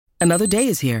Another day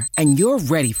is here, and you're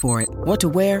ready for it. What to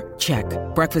wear? Check.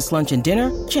 Breakfast, lunch, and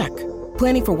dinner? Check.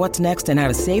 Planning for what's next and how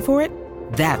to save for it?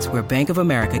 That's where Bank of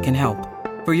America can help.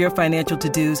 For your financial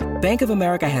to-dos, Bank of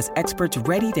America has experts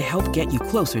ready to help get you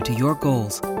closer to your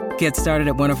goals. Get started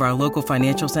at one of our local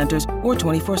financial centers or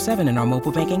 24/7 in our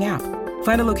mobile banking app.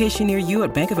 Find a location near you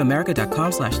at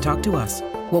bankofamerica.com/talktous.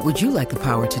 What would you like the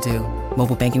power to do?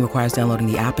 Mobile banking requires downloading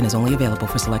the app and is only available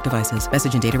for select devices.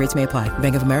 Message and data rates may apply.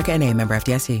 Bank of America N.A., member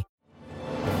FDIC.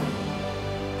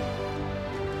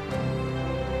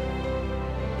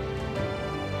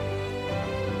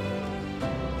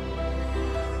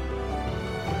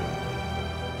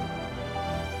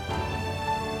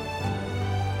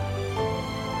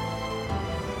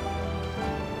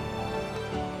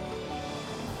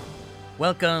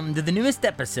 Welcome to the newest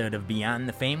episode of Beyond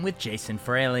the Fame with Jason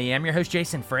Fraley. I'm your host,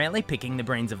 Jason Fraley, picking the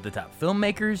brains of the top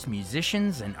filmmakers,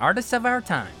 musicians, and artists of our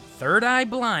time. Third Eye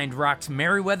Blind rocks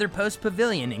Merriweather Post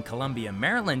Pavilion in Columbia,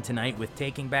 Maryland tonight with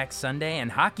Taking Back Sunday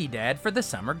and Hockey Dad for the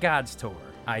Summer Gods Tour.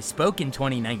 I spoke in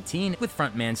 2019 with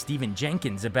frontman Stephen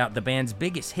Jenkins about the band's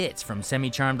biggest hits from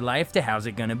Semi-Charmed Life to How's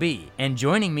It Gonna Be. And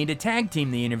joining me to tag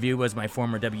team the interview was my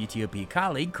former WTOP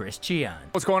colleague, Chris Cheon.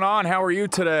 What's going on? How are you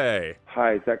today?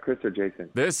 Hi, is that Chris or Jason?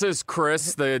 This is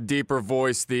Chris, the deeper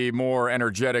voice, the more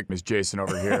energetic is Jason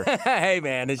over here. Hey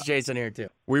man, it's Jason here too.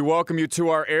 We welcome you to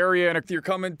our area, and if you're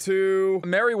coming to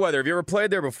Merriweather, have you ever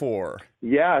played there before?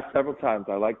 Yeah, several times.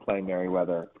 I like playing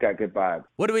Merriweather. It's got good vibes.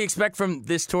 What do we expect from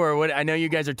this tour? I know you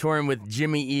guys are touring with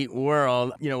Jimmy Eat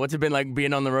World. You know, what's it been like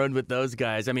being on the road with those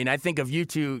guys? I mean, I think of you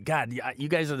two, God, you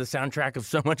guys are the soundtrack of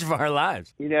so much of our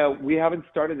lives. You know, we haven't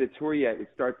started the tour yet. It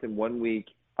starts in 1 week.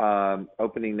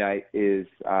 Opening night is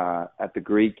at the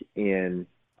Greek in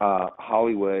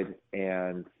Hollywood,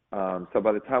 and so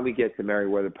by the time we get to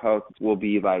Merriweather Post, we'll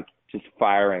be like just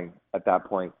firing at that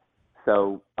point.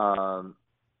 So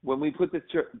when we put this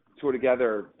tour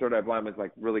together, Third Eye Blind was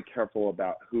like really careful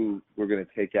about who we're going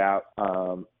to take out,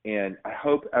 and I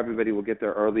hope everybody will get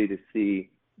there early to see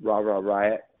Rah Rah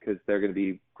Riot because they're going to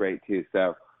be great too.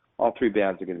 So all three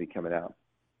bands are going to be coming out.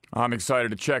 I'm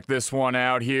excited to check this one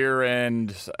out here,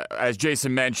 and as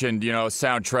Jason mentioned, you know,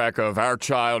 soundtrack of our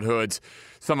childhoods,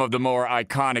 some of the more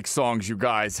iconic songs you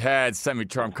guys had,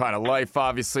 Semi-Charmed Kind of Life,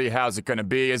 obviously, How's It Gonna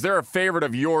Be? Is there a favorite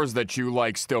of yours that you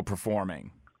like still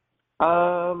performing?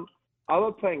 I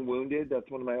love playing Wounded.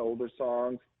 That's one of my older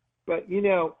songs. But, you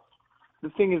know,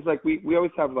 the thing is, like, we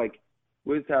always have,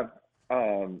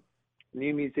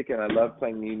 new music, and I love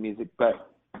playing new music, but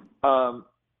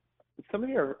some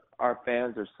of our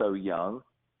fans are so young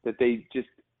that they just,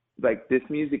 like, this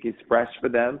music is fresh for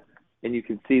them, and you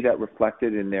can see that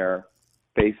reflected in their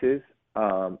faces,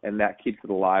 and that keeps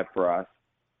it alive for us.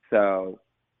 So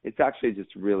it's actually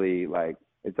just really, like,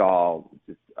 it's all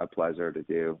just a pleasure to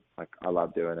do. Like, I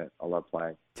love doing it. I love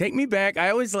playing. Take me back. I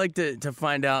always like to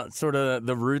find out sort of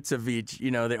the roots of each,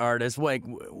 you know, the artist. Like,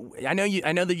 I know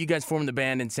that you guys formed the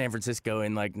band in San Francisco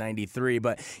in like '93,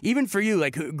 but even for you,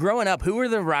 like growing up, who were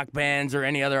the rock bands or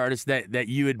any other artists that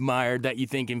you admired that you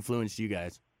think influenced you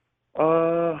guys?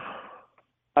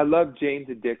 I loved Jane's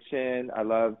Addiction. I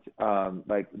loved I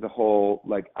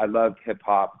loved hip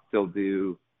hop, still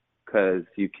do, because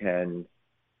you can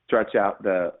stretch out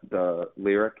the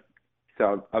lyric.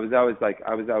 So I was always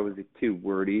too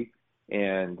wordy,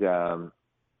 and I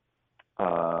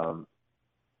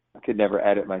could never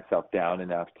edit myself down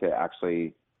enough to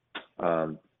actually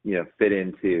fit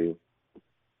into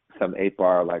some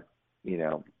 8-bar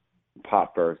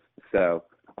pop verse. So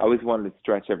I always wanted to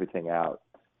stretch everything out,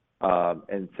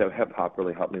 and so hip hop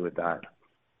really helped me with that.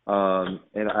 I'm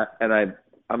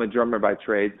a drummer by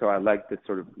trade, so I like this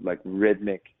sort of like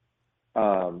rhythmic,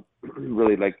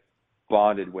 really like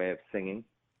bonded way of singing.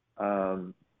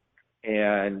 And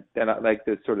then I like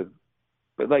this sort of,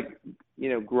 but like,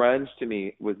 grunge to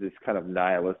me was this kind of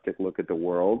nihilistic look at the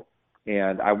world.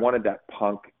 And I wanted that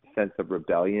punk sense of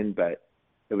rebellion, but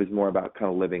it was more about kind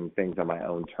of living things on my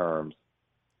own terms.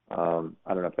 I don't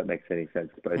know if that makes any sense,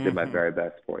 but I did my very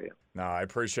best for you. No, I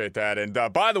appreciate that. And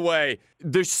by the way,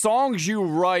 the songs you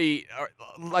write,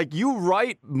 you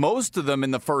write most of them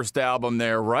in the first album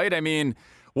there, right? I mean,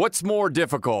 what's more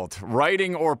difficult,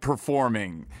 writing or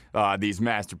performing these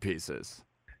masterpieces?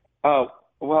 Oh,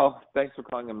 well, thanks for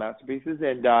calling them masterpieces.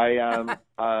 And I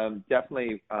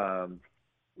definitely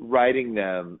writing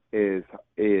them is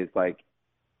like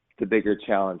the bigger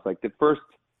challenge. Like the first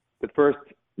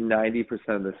 90%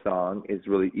 of the song is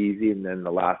really easy, and then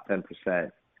the last 10%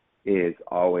 is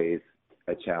always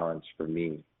a challenge for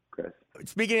me. Chris.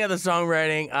 Speaking of the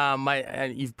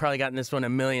songwriting, you've probably gotten this one a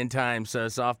million times, so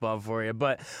softball for you.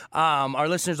 But our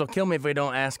listeners will kill me if we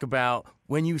don't ask about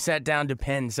when you sat down to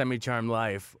pen Semi-Charmed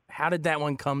Life. How did that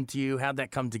one come to you? How'd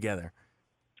that come together?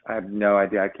 I have no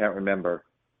idea. I can't remember.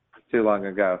 It's too long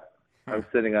ago. I was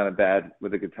sitting on a bed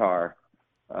with a guitar,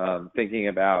 thinking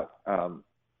about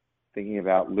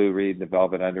Lou Reed and the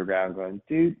Velvet Underground, going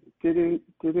do do do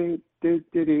do do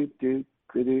do do do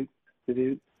do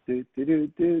do do do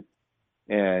do.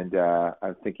 And I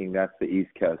was thinking, that's the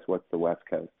East Coast. What's the West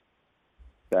Coast?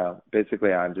 So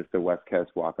basically, I'm just a West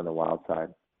Coast walk on the wild side.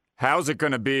 How's It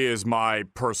Gonna Be is my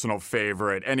personal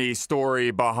favorite. Any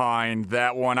story behind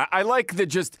that one? I like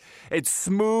it's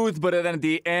smooth, but then at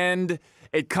the end,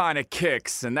 it kind of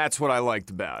kicks, and that's what I liked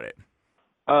about it.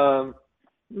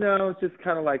 No, it's just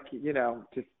kind of like,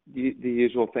 just the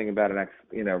usual thing about an ex,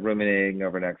 ruminating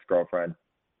over an ex-girlfriend.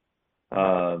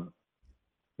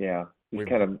 Yeah, just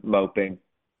kind of moping,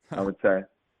 I would say.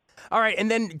 All right, and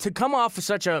then to come off of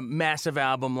such a massive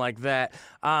album like that,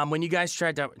 when you guys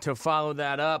tried to follow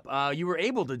that up, you were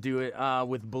able to do it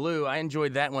with Blue. I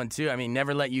enjoyed that one too. I mean,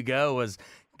 Never Let You Go was,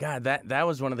 God, that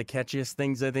was one of the catchiest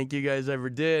things I think you guys ever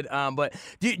did. But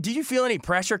do you feel any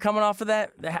pressure coming off of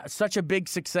that? Such a big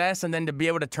success, and then to be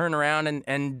able to turn around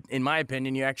and in my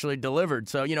opinion, you actually delivered.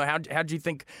 So, how'd you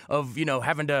think of,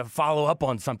 having to follow up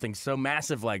on something so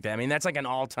massive like that? I mean, that's like an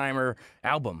all-timer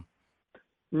album.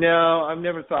 No, I've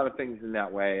never thought of things in that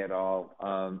way at all.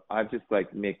 I've just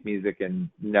make music and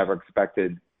never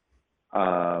expected.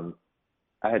 I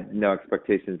had no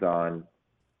expectations on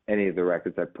any of the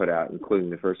records I put out, including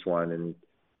the first one, and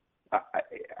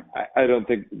I don't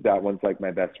think that one's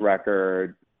my best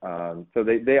record. So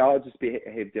they all just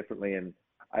behave differently, and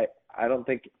I don't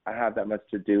think I have that much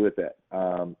to do with it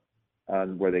on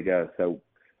where they go. So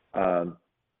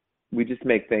we just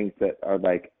make things that are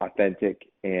authentic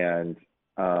and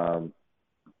to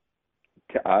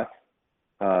us,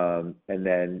 and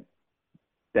then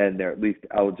they're at least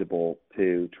eligible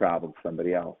to travel to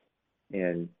somebody else.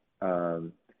 And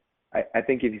I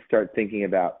think if you start thinking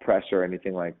about pressure or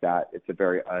anything like that, it's a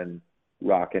very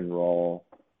un-rock and roll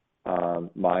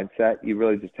mindset. You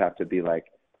really just have to be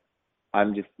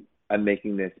I'm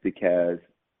making this because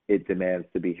it demands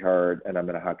to be heard, and I'm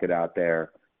going to huck it out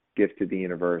there, give to the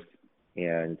universe,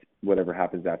 and whatever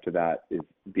happens after that is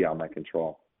beyond my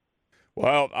control.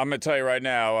 Well, I'm going to tell you right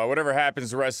now, whatever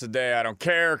happens the rest of the day, I don't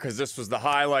care, because this was the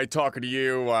highlight, talking to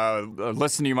you,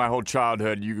 listening to you my whole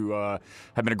childhood. You have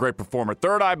been a great performer.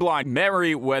 Third Eye Blind,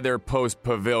 Merriweather Post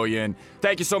Pavilion.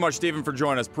 Thank you so much, Stephen, for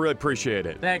joining us. Really appreciate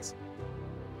it. Thanks.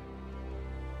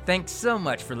 Thanks so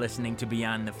much for listening to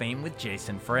Beyond the Fame with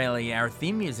Jason Fraley. Our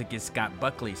theme music is Scott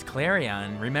Buckley's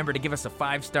Clarion. Remember to give us a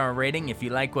 5-star rating if you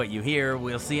like what you hear.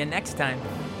 We'll see you next time.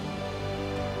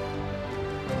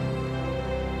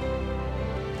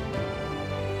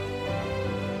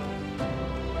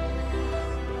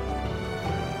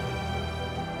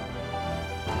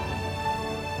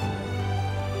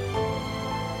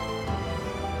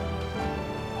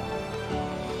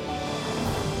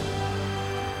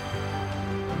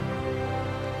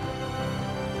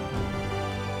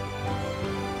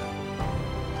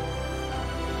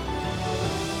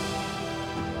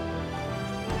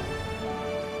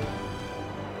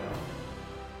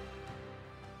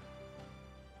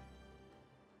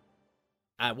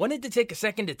 I wanted to take a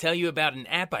second to tell you about an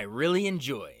app I really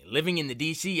enjoy. Living in the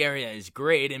DC area is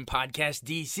great, and Podcast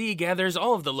DC gathers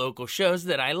all of the local shows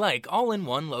that I like all in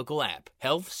one local app.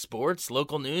 Health, sports,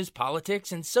 local news,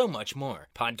 politics, and so much more.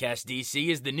 Podcast DC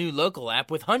is the new local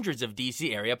app with hundreds of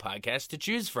DC area podcasts to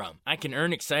choose from. I can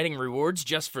earn exciting rewards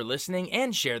just for listening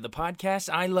and share the podcasts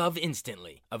I love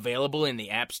instantly. Available in the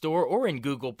App Store or in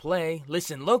Google Play,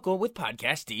 listen local with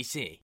Podcast DC.